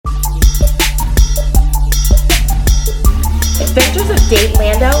Adventures of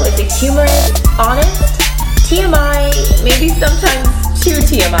Datelando is a humorous, honest, TMI, maybe sometimes too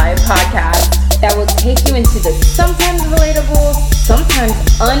TMI podcast that will take you into the sometimes relatable, sometimes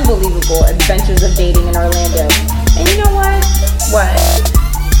unbelievable adventures of dating in Orlando. And you know what? What?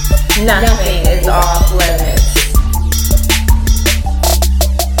 Nothing is off limits.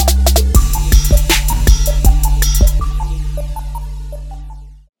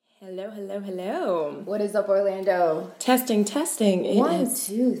 Hello. What is up, Orlando? Testing. 1,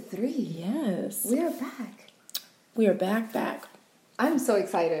 2, 3. Yes. We are back. We are back. I'm so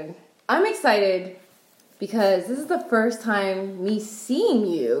excited. I'm excited because this is the first time me seeing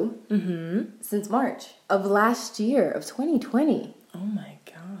you since March of last year, of 2020. Oh my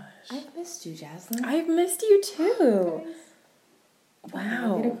gosh. I've missed you, Jaslyn. I've missed you too.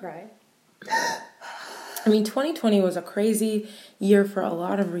 Wow. I'm gonna cry. I mean, 2020 was a crazy year for a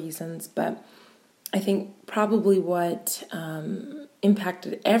lot of reasons, but I think probably what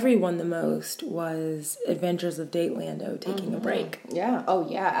impacted everyone the most was Adventures of Datelando taking a break. Yeah. Oh,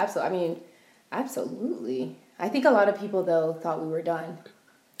 yeah. Absolutely. I mean, absolutely. I think a lot of people, though, thought we were done.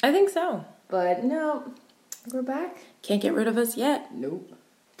 I think so. But no, we're back. Can't get rid of us yet. Nope.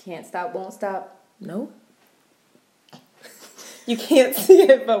 Can't stop, won't stop. Nope. You can't see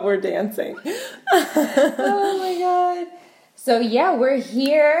it, but we're dancing. Oh my God. So yeah, we're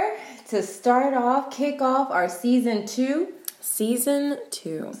here to kick off our season 2. Season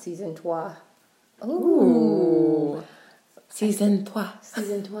 2. Season 3. Ooh. Season 3.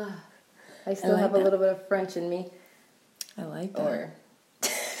 Season 3. I still have a little bit of French in me. I like that. Or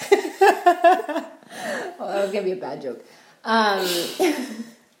oh, that was gonna be a bad joke.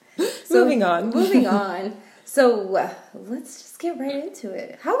 Moving on. So let's just get right into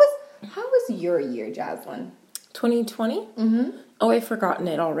it. How was your year, Jaslyn? 2020? Mm-hmm. Oh, I've forgotten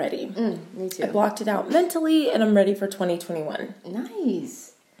it already. Me too. I blocked it out mentally, and I'm ready for 2021.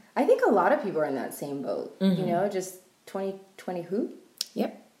 Nice. I think a lot of people are in that same boat. Mm-hmm. You know, just 2020 who?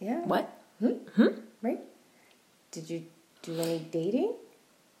 Yep. Yeah. What? Right? Did you do any dating?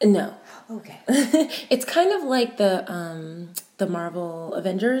 No. Okay. It's kind of like the Marvel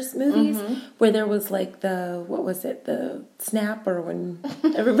Avengers movies, where there was like what was it, the snap, or when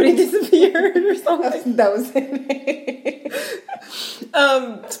everybody disappeared or something. That was it.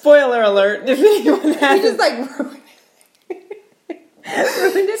 Spoiler alert, if anyone has. You just like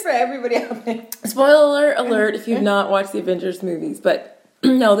ruined it for everybody out there. Spoiler alert if you've not watched the Avengers movies, but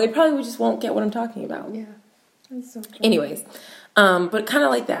no, they probably just won't get what I'm talking about. Yeah. That's so funny. Anyways, but kind of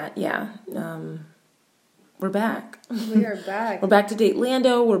like that, yeah. We're back. We are back. We're back to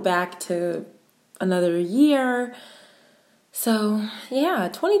Datelando. We're back to another year. So, yeah,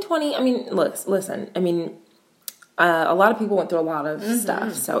 2020, I mean, listen, I mean, a lot of people went through a lot of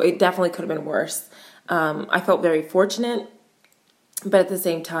stuff, so it definitely could have been worse. I felt very fortunate, but at the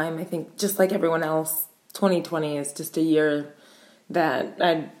same time, I think just like everyone else, 2020 is just a year that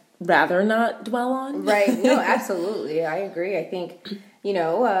I'd rather not dwell on. Right. No, absolutely. I agree. I think,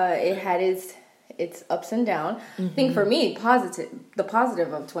 it had its ups and downs. I think for me, the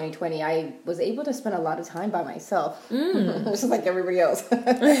positive of 2020, I was able to spend a lot of time by myself, just like everybody else.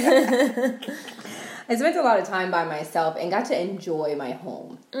 I spent a lot of time by myself and got to enjoy my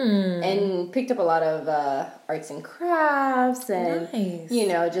home and picked up a lot of arts and crafts and, nice.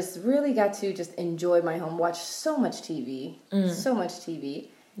 Just really got to just enjoy my home, watch so much TV.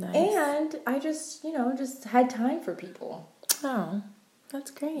 Nice. And I just had time for people. Oh,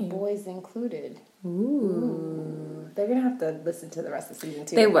 that's great. Boys included. Ooh. They're going to have to listen to the rest of season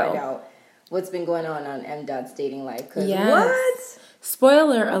 2 to find out what's been going on M.Dot's dating life. Yes. What?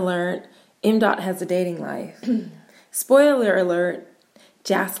 Spoiler alert, M.Dot has a dating life. Spoiler alert,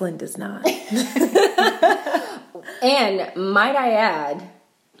 Jaslyn does not. And might I add,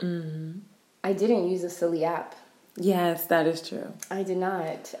 I didn't use a silly app. Yes, that is true. I did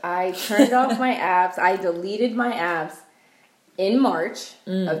not. I turned off my apps. I deleted my apps in March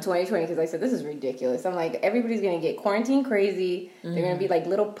of 2020 because I said, this is ridiculous. I'm like, everybody's going to get quarantine crazy. They're going to be like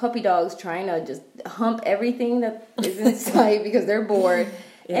little puppy dogs trying to just hump everything that is in sight because they're bored.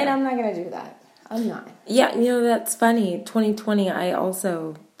 Yeah. And I'm not going to do that. I'm not. Yeah, that's funny. 2020, I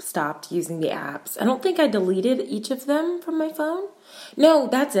also stopped using the apps. I don't think I deleted each of them from my phone. No,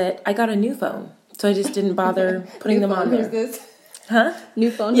 that's it. I got a new phone. So I just didn't bother putting them on there. Who's this? Huh? New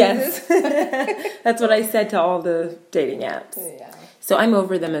phone? Yes. That's what I said to all the dating apps. Yeah. So I'm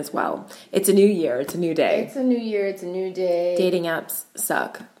over them as well. It's a new year. It's a new day. It's a new year. It's a new day. Dating apps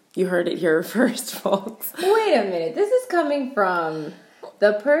suck. You heard it here first, folks. Wait a minute. This is coming from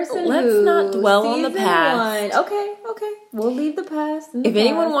The person Let's not dwell on the past. Okay. We'll leave the past. If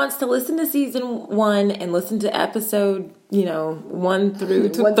anyone wants to listen to season 1 and listen to episode, 1 through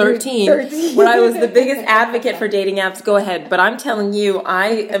 13, where I was the biggest advocate for dating apps, go ahead. But I'm telling you,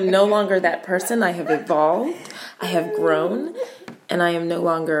 I am no longer that person. I have evolved. I have grown. And I am no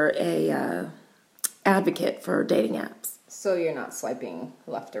longer a advocate for dating apps. So you're not swiping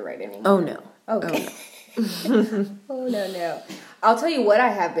left or right anymore? Oh, no. Okay. Oh, no. I'll tell you what I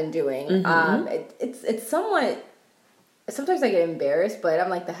have been doing. It's somewhat... Sometimes I get embarrassed, but I'm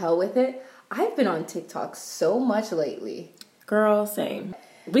like, the hell with it. I've been on TikTok so much lately. Girl, same.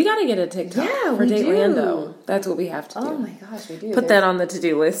 We got to get a TikTok for Datelando. That's what we have to do. Oh, my gosh, we do. Put that on the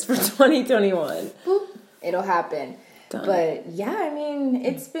to-do list for 2021. Boop. It'll happen. Done. But, yeah, I mean,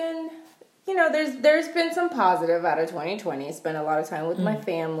 it's been... there's been some positive out of 2020. Spent a lot of time with my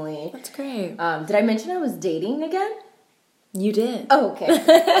family. That's great. Did I mention I was dating again? You did. Oh, okay.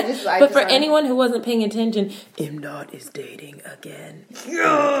 But for anyone who wasn't paying attention, M. is dating again.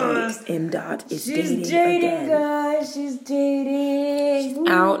 Yes! M. is dating again. Guys. She's dating. She's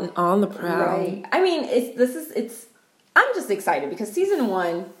out and on the prowl. Right. I mean, I'm just excited because season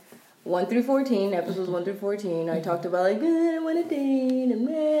 1 through 14, episodes 1 through 14, I talked about I want to date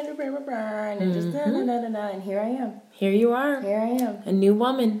and just and here I am. Here you are. Here I am. A new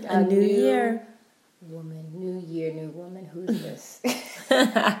woman. A new year. Woman, new year, new woman. Who's this?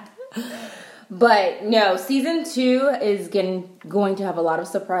 But no, season 2 is going to have a lot of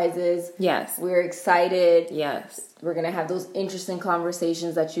surprises. Yes. We're excited. Yes. We're going to have those interesting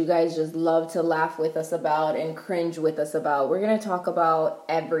conversations that you guys just love to laugh with us about and cringe with us about. We're going to talk about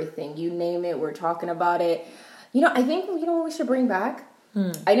everything. You name it, we're talking about it. I think, what we should bring back?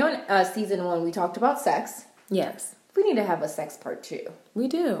 I know in season 1 we talked about sex. Yes. We need to have a sex part 2. We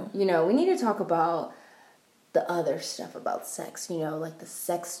do. We need to talk about the other stuff about sex, like the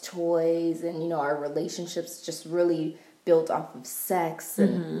sex toys and, our relationships just really built off of sex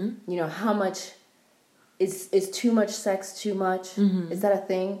and, how much is too much sex too much? Is that a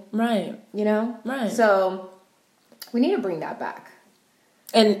thing? Right. Right. So we need to bring that back.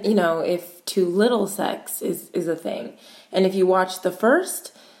 And, if too little sex is a thing. And if you watch the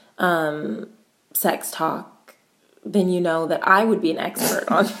first sex talk, then you know that I would be an expert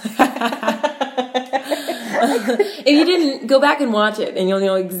on that. If you didn't, go back and watch it, and you'll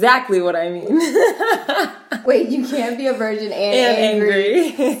know exactly what I mean. Wait, you can't be a virgin and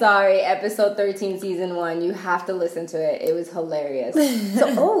angry. Sorry, episode 13, season 1. You have to listen to it. It was hilarious.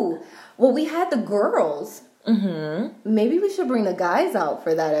 So, we had the girls. Maybe we should bring the guys out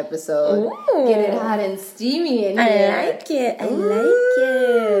for that episode. Ooh. Get it hot and steamy in here. I like it.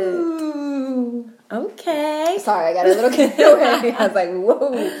 Okay. Sorry, I got a little carried away. I was like,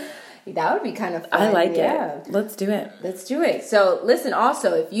 whoa. That would be kind of fun. I like it. Let's do it. So, listen,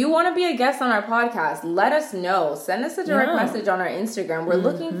 also, if you want to be a guest on our podcast, let us know. Send us a direct message on our Instagram. We're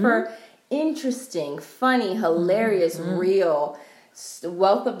looking for interesting, funny, hilarious, real,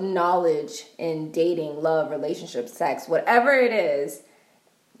 wealth of knowledge in dating, love, relationships, sex, whatever it is,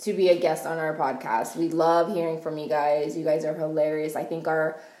 to be a guest on our podcast. We love hearing from you guys. You guys are hilarious. I think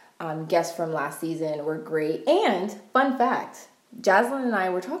our guests from last season were great. And, fun fact, Jaslyn and I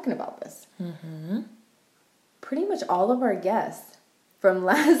were talking about this. Pretty much all of our guests from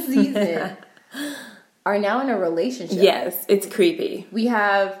last season are now in a relationship. Yes, it's creepy. We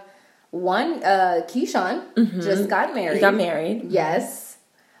have one, Keyshawn, just got married. He got married. Yes.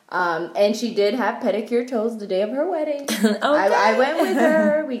 And she did have pedicure toes the day of her wedding. Okay. I went with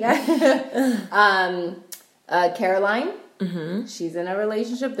her. We got Caroline. She's in a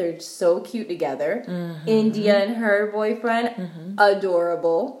relationship. They're so cute together. India and her boyfriend,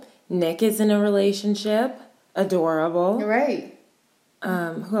 adorable. Nick is in a relationship, adorable. Right.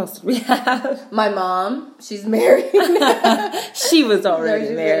 Who else did we have? My mom, she's married. She was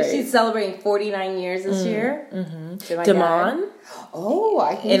already married. She's celebrating 49 years this year. Damon? Oh,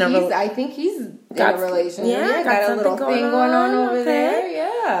 I think he's in a relationship. Yeah, got a little thing going on over there.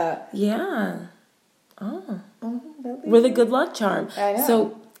 Yeah. Yeah. Oh. We're the good luck charm. I know.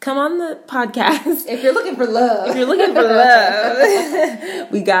 So come on the podcast. If you're looking for love.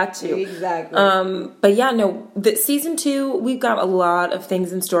 We got you. Exactly. But yeah, no, season 2, we've got a lot of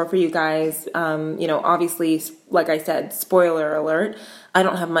things in store for you guys. Obviously, like I said, spoiler alert, I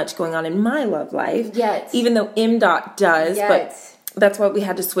don't have much going on in my love life. Yet. Even though M. does. Yet. But that's why we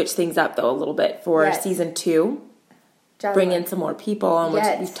had to switch things up, though, a little bit for season 2. Bring in some more people on which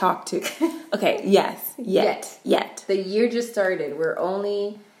we've talked to. Okay, yes. Yet. The year just started. We're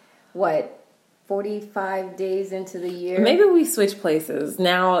only, 45 days into the year? Maybe we switch places.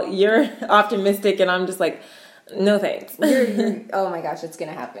 Now you're optimistic and I'm just like, No thanks. Oh my gosh, it's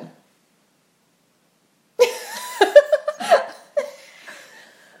gonna happen.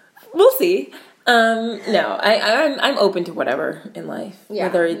 We'll see. No, I'm open to whatever in life. Yeah,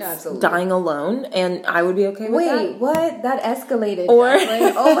 whether it's absolutely. dying alone, and I would be okay with that. Wait, what? That escalated. Or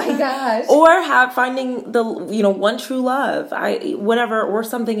oh my gosh. Or finding the one true love. Whatever, or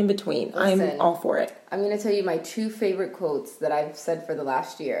something in between. Listen, I'm all for it. I'm going to tell you my 2 favorite quotes that I've said for the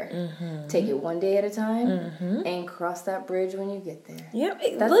last year. Mm-hmm. Take it one day at a time, and cross that bridge when you get there. Yeah,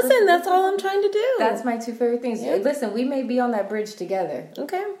 that's all I'm trying to do. That's my 2 favorite things. Yeah. Listen, we may be on that bridge together.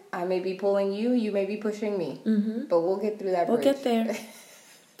 Okay. I may be pulling you, you may be pushing me. Mm-hmm. But we'll get through that bridge. We'll get there.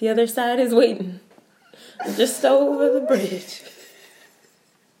 The other side is waiting. Just over the bridge.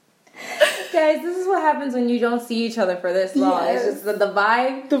 Guys, this is what happens when you don't see each other for this long. Yes. It's just the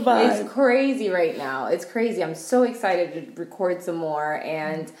vibe is crazy right now. It's crazy. I'm so excited to record some more,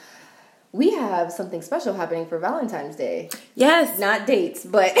 and we have something special happening for Valentine's Day. Yes. Not dates,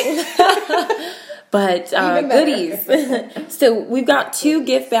 but goodies. So we've got 2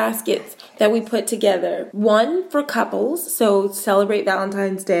 gift baskets that we put together. One for couples, so celebrate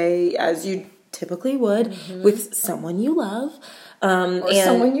Valentine's Day as you typically would with someone you love. Or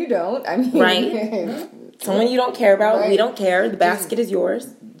someone you don't. I mean, right? Someone you don't care about. Right. We don't care. The basket is yours.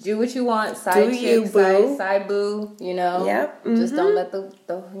 Do what you want. Side chick, side boo. Yep. Mm-hmm. Just don't let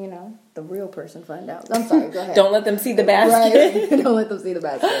the real person find out. I'm sorry. Go ahead. Don't let them see the basket. Right. Don't let them see the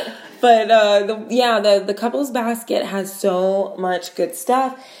basket. But the couple's basket has so much good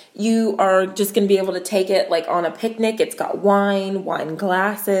stuff. You are just going to be able to take it like on a picnic. It's got wine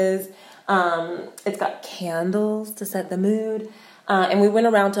glasses. It's got candles to set the mood. And we went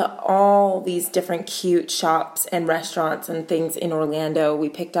around to all these different cute shops and restaurants and things in Orlando. We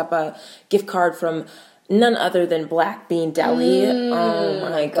picked up a gift card from none other than Black Bean Deli. Oh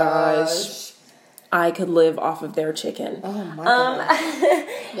my gosh. I could live off of their chicken. Oh my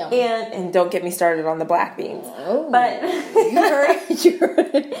god. And don't get me started on the black beans. Oh, but you heard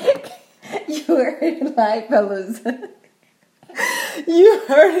it live, fellas. You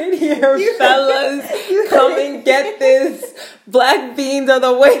heard it here, fellas. Come and get this. Black beans are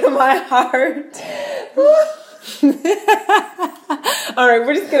the way to my heart. All right,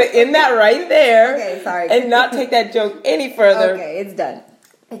 we're just going to end that right there. Okay, sorry. And not take that joke any further. Okay, it's done.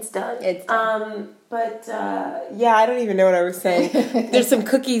 It's done. I don't even know what I was saying. There's some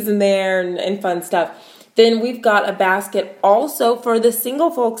cookies in there and fun stuff. Then we've got a basket also for the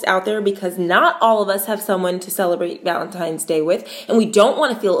single folks out there, because not all of us have someone to celebrate Valentine's Day with, and we don't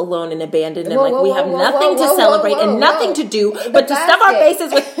want to feel alone and abandoned and we have nothing to celebrate and nothing to do but to stuff our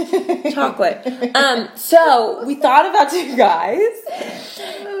faces with chocolate. So we thought about you guys,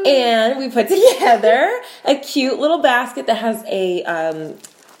 and we put together a cute little basket that has a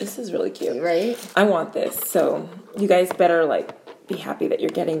this is really cute, right? I want this, so you guys better be happy that you're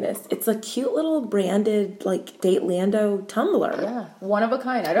getting this. It's a cute little branded Datelando tumbler. Yeah, one of a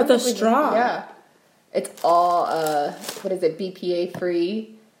kind. I don't with a straw. Yeah, it's all what is it? BPA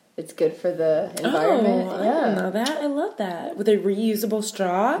free. It's good for the environment. Oh, I didn't know that. I love that. With a reusable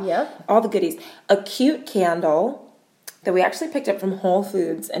straw. Yep. All the goodies. A cute candle that we actually picked up from Whole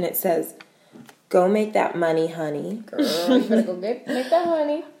Foods, and it says, "Go make that money, honey." Girl, you better go make that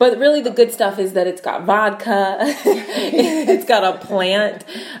honey. But really the good stuff is that it's got vodka. It's got a plant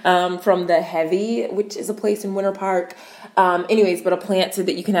from the Heavy, which is a place in Winter Park. But a plant so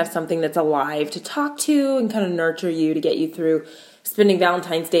that you can have something that's alive to talk to and kind of nurture you to get you through spending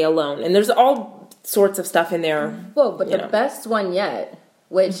Valentine's Day alone. And there's all sorts of stuff in there. Well, but the best one yet,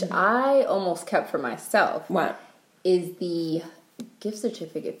 which I almost kept for myself. What? Is the gift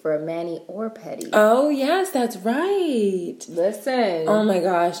certificate for a mani or pedi. Oh yes, that's right. Listen. Oh my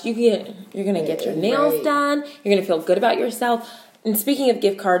gosh, you're gonna get your nails done. You're gonna feel good about yourself. And speaking of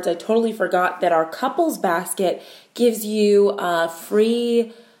gift cards, I totally forgot that our couples basket gives you a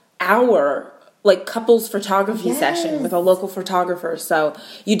free hour couples photography session with a local photographer. So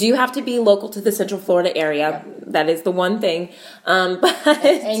you do have to be local to the Central Florida area. Yeah. That is the one thing.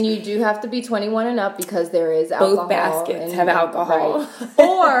 And you do have to be 21 and up, because there is alcohol. Both baskets have alcohol.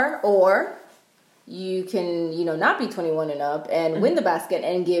 Right. Or you can, not be 21 and up and win the basket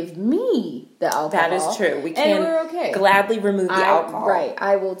and give me the alcohol. That is true. We can we're okay. Gladly remove the alcohol. Right.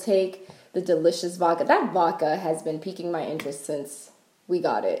 I will take the delicious vodka. That vodka has been piquing my interest since we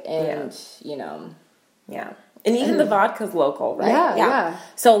got it, and Yeah. And even the vodka's local, right? Yeah.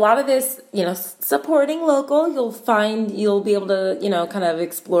 So a lot of this, supporting local, you'll be able to, kind of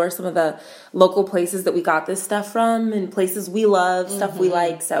explore some of the local places that we got this stuff from, and places we love, stuff we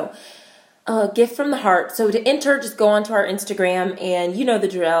like. So gift from the heart. So to enter, just go onto our Instagram, and you know the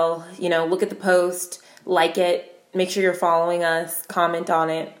drill. Look at the post, like it. Make sure you're following us, comment on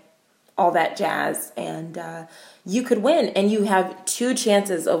it, all that jazz, and you could win. And you have 2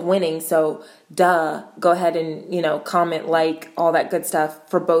 chances of winning, so go ahead and, comment, like, all that good stuff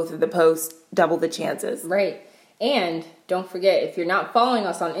for both of the posts, double the chances. Right. And don't forget, if you're not following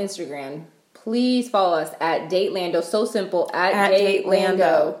us on Instagram, please follow us at Datelando. So simple, at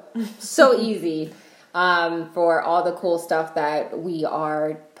Datelando. So easy. For all the cool stuff that we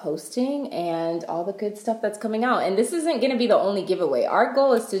are posting and all the good stuff that's coming out. And this isn't going to be the only giveaway. Our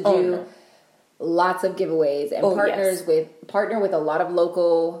goal is to do lots of giveaways and partner with a lot of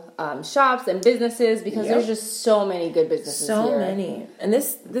local shops and businesses, because there's just so many good businesses here. So many. And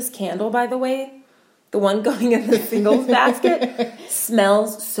this candle, by the way, the one going in the singles basket,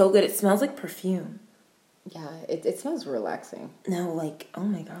 smells so good. It smells like perfume. Yeah, it smells relaxing. No, like, oh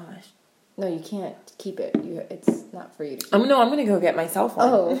my gosh. No, you can't keep it. It's not for you to keep. I'm going to go get myself one.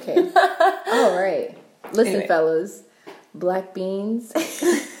 Oh, okay. All right. Listen, fellas. Black beans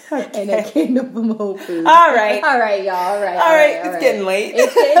and a candle from Whole Foods. All right. All right, y'all. All right. It's getting late.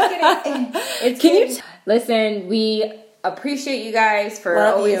 Listen, we appreciate you guys for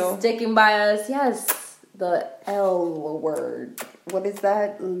always sticking by us. Yes, the L word. What is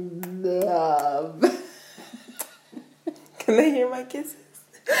that? Love. Can they hear my kisses?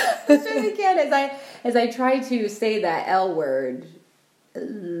 I'm sure they can as I try to say that L word.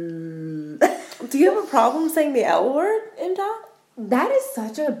 Do you have a problem saying the L word, Imda? That is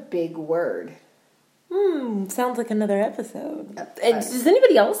such a big word. Sounds like another episode. Does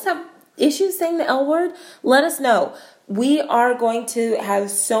anybody else have issues saying the L word? Let us know. We are going to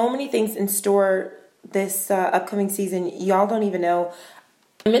have so many things in store this upcoming season. Y'all don't even know.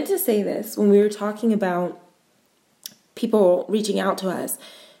 I meant to say this when we were talking about people reaching out to us.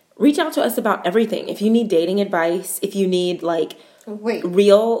 Reach out to us about everything. If you need dating advice, if you need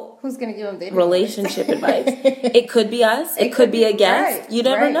real who's gonna give them dating relationship advice, it could be us. It could be a guest. You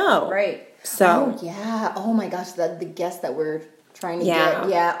never know. Right. So oh my gosh, the guest that we're trying to get.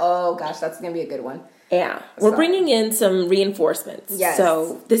 Yeah. Oh gosh, that's gonna be a good one. Yeah, we're bringing in some reinforcements. Yes.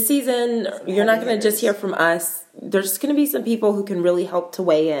 So this season, you're not going to just hear from us. There's going to be some people who can really help to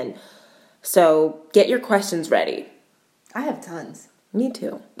weigh in. So get your questions ready. I have tons. Me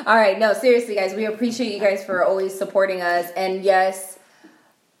too. All right. No, seriously, guys. We appreciate you guys for always supporting us. And yes,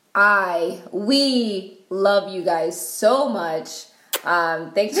 we love you guys so much.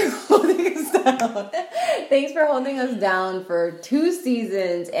 Thanks for holding us down. Thanks for holding us down for 2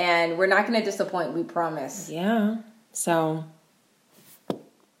 seasons. And we're not going to disappoint. We promise. Yeah. So,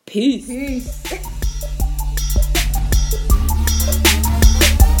 peace. Peace.